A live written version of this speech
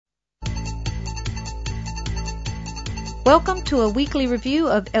Welcome to a weekly review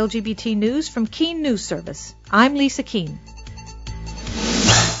of LGBT news from Keene News Service. I'm Lisa Keene.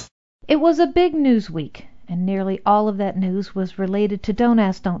 It was a big news week, and nearly all of that news was related to Don't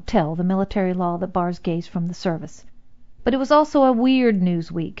Ask, Don't Tell, the military law that bars gays from the service. But it was also a weird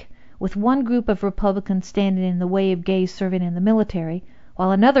news week, with one group of Republicans standing in the way of gays serving in the military,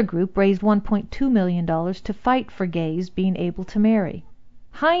 while another group raised $1.2 million to fight for gays being able to marry.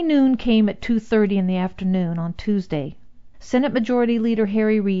 High noon came at 2:30 in the afternoon on Tuesday. Senate Majority Leader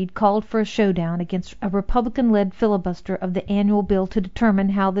Harry Reid called for a showdown against a Republican-led filibuster of the annual bill to determine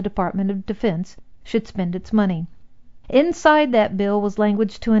how the Department of Defense should spend its money. Inside that bill was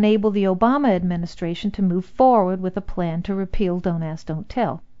language to enable the Obama administration to move forward with a plan to repeal Don't Ask, Don't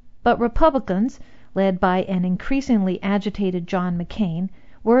Tell. But Republicans, led by an increasingly agitated John McCain,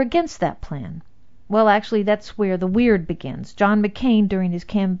 were against that plan. Well, actually, that's where the weird begins. John McCain, during his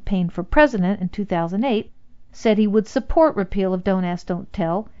campaign for president in 2008, said he would support repeal of Don't Ask, Don't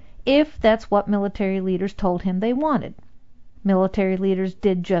Tell if that's what military leaders told him they wanted. Military leaders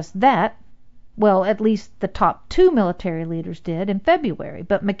did just that. Well, at least the top two military leaders did in February,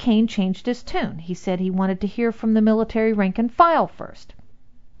 but McCain changed his tune. He said he wanted to hear from the military rank and file first.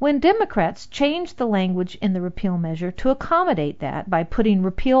 When Democrats changed the language in the repeal measure to accommodate that by putting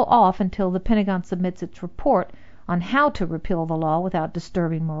repeal off until the Pentagon submits its report on how to repeal the law without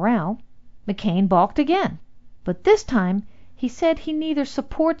disturbing morale, McCain balked again. But this time, he said he neither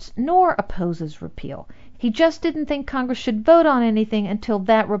supports nor opposes repeal. He just didn't think Congress should vote on anything until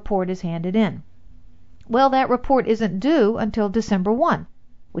that report is handed in. Well, that report isn't due until December 1,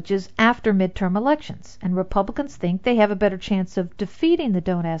 which is after midterm elections, and Republicans think they have a better chance of defeating the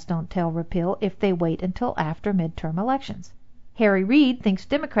Don't Ask, Don't Tell repeal if they wait until after midterm elections. Harry Reid thinks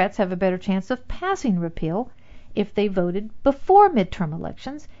Democrats have a better chance of passing repeal if they voted before midterm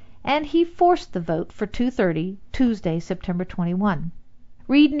elections, and he forced the vote for 2:30 Tuesday, September 21.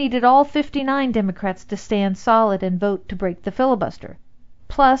 Reid needed all 59 Democrats to stand solid and vote to break the filibuster.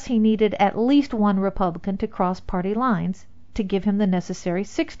 Plus, he needed at least one Republican to cross party lines to give him the necessary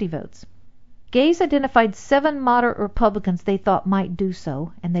 60 votes. Gays identified 7 moderate Republicans they thought might do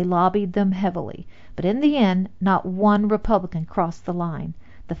so, and they lobbied them heavily. But in the end, not one Republican crossed the line.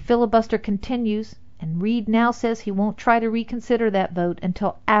 The filibuster continues, and Reid now says he won't try to reconsider that vote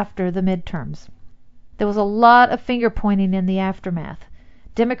until after the midterms. There was a lot of finger-pointing in the aftermath.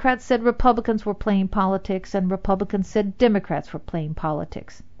 Democrats said Republicans were playing politics, and Republicans said Democrats were playing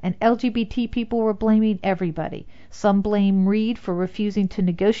politics. And LGBT people were blaming everybody. Some blame Reid for refusing to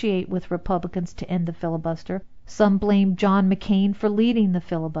negotiate with Republicans to end the filibuster. Some blame John McCain for leading the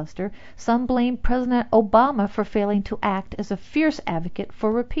filibuster. Some blame President Obama for failing to act as a fierce advocate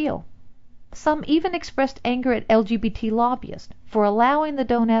for repeal. Some even expressed anger at LGBT lobbyists for allowing the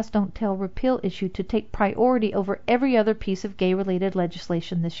Don't Ask, Don't Tell repeal issue to take priority over every other piece of gay-related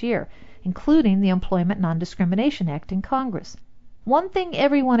legislation this year, including the Employment Non-Discrimination Act in Congress. One thing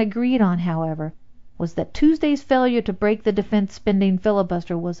everyone agreed on, however, was that Tuesday's failure to break the defense spending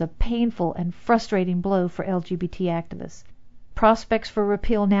filibuster was a painful and frustrating blow for LGBT activists. Prospects for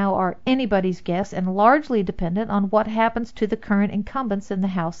repeal now are anybody's guess and largely dependent on what happens to the current incumbents in the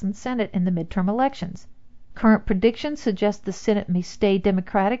House and Senate in the midterm elections. Current predictions suggest the Senate may stay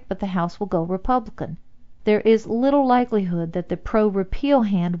Democratic, but the House will go Republican. There is little likelihood that the pro-repeal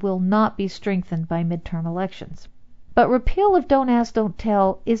hand will not be strengthened by midterm elections. But repeal of Don't Ask, Don't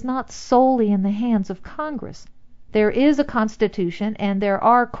Tell is not solely in the hands of Congress. There is a Constitution, and there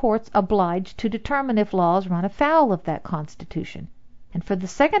are courts obliged to determine if laws run afoul of that Constitution. And for the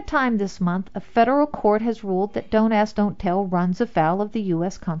second time this month, a federal court has ruled that Don't Ask, Don't Tell runs afoul of the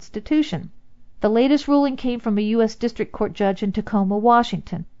U.S. Constitution. The latest ruling came from a U.S. District Court judge in Tacoma,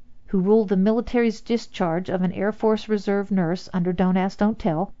 Washington, who ruled the military's discharge of an Air Force Reserve nurse under Don't Ask, Don't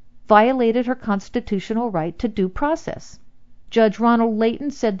Tell violated her constitutional right to due process. Judge Ronald Layton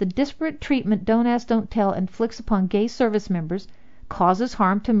said the disparate treatment Don't Ask, Don't Tell inflicts upon gay service members causes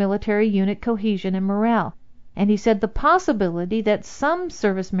harm to military unit cohesion and morale, and he said the possibility that some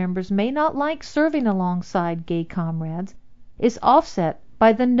service members may not like serving alongside gay comrades is offset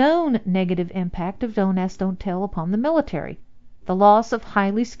by the known negative impact of Don't Ask, Don't Tell upon the military, the loss of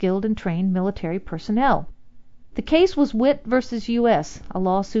highly skilled and trained military personnel. The case was Witt versus U.S., a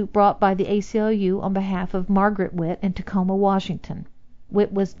lawsuit brought by the ACLU on behalf of Margaret Witt in Tacoma, Washington.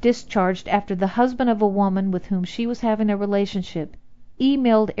 Witt was discharged after the husband of a woman with whom she was having a relationship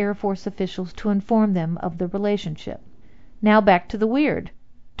emailed Air Force officials to inform them of the relationship. Now back to the weird.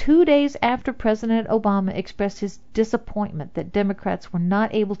 2 days after President Obama expressed his disappointment that Democrats were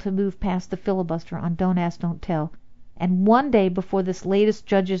not able to move past the filibuster on Don't Ask, Don't Tell, and 1 day before this latest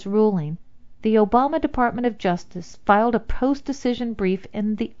judge's ruling, the Obama Department of Justice filed a post-decision brief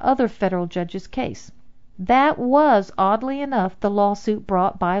in the other federal judge's case. That was, oddly enough, the lawsuit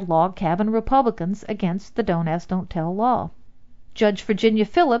brought by log cabin Republicans against the Don't Ask, Don't Tell law. Judge Virginia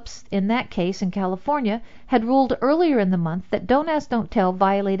Phillips, in that case in California, had ruled earlier in the month that Don't Ask, Don't Tell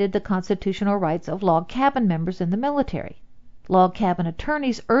violated the constitutional rights of log cabin members in the military. Log cabin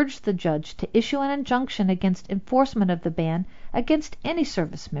attorneys urged the judge to issue an injunction against enforcement of the ban against any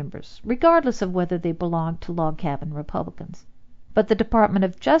service members, regardless of whether they belonged to log cabin Republicans. But the Department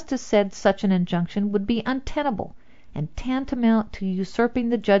of Justice said such an injunction would be untenable and tantamount to usurping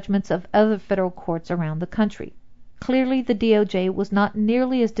the judgments of other federal courts around the country. Clearly, the DOJ was not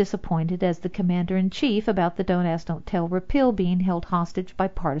nearly as disappointed as the Commander-in-Chief about the Don't Ask, Don't Tell repeal being held hostage by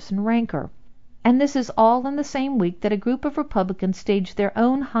partisan rancor. And this is all in the same week that a group of Republicans staged their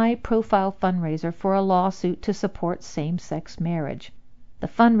own high-profile fundraiser for a lawsuit to support same-sex marriage. The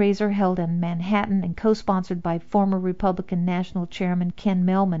fundraiser, held in Manhattan and co-sponsored by former Republican National Chairman Ken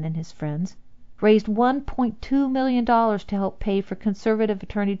Mehlman and his friends, raised $1.2 million to help pay for conservative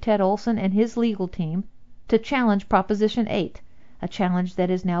attorney Ted Olson and his legal team to challenge Proposition 8, a challenge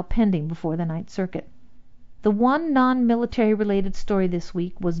that is now pending before the Ninth Circuit. The one non-military related story this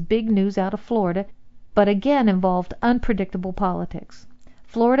week was big news out of Florida, but again involved unpredictable politics.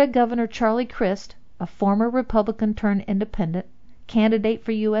 Florida Governor Charlie Crist, a former Republican turned independent candidate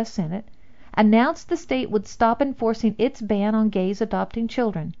for U.S. Senate, announced the state would stop enforcing its ban on gays adopting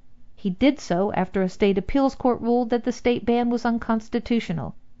children. He did so after a state appeals court ruled that the state ban was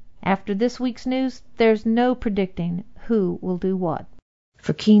unconstitutional. After this week's news, there's no predicting who will do what.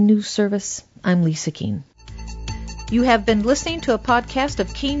 For Keene News Service, I'm Lisa Keene. You have been listening to a podcast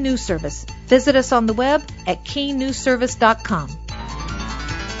of Keene News Service. Visit us on the web at KeenNewsService.com.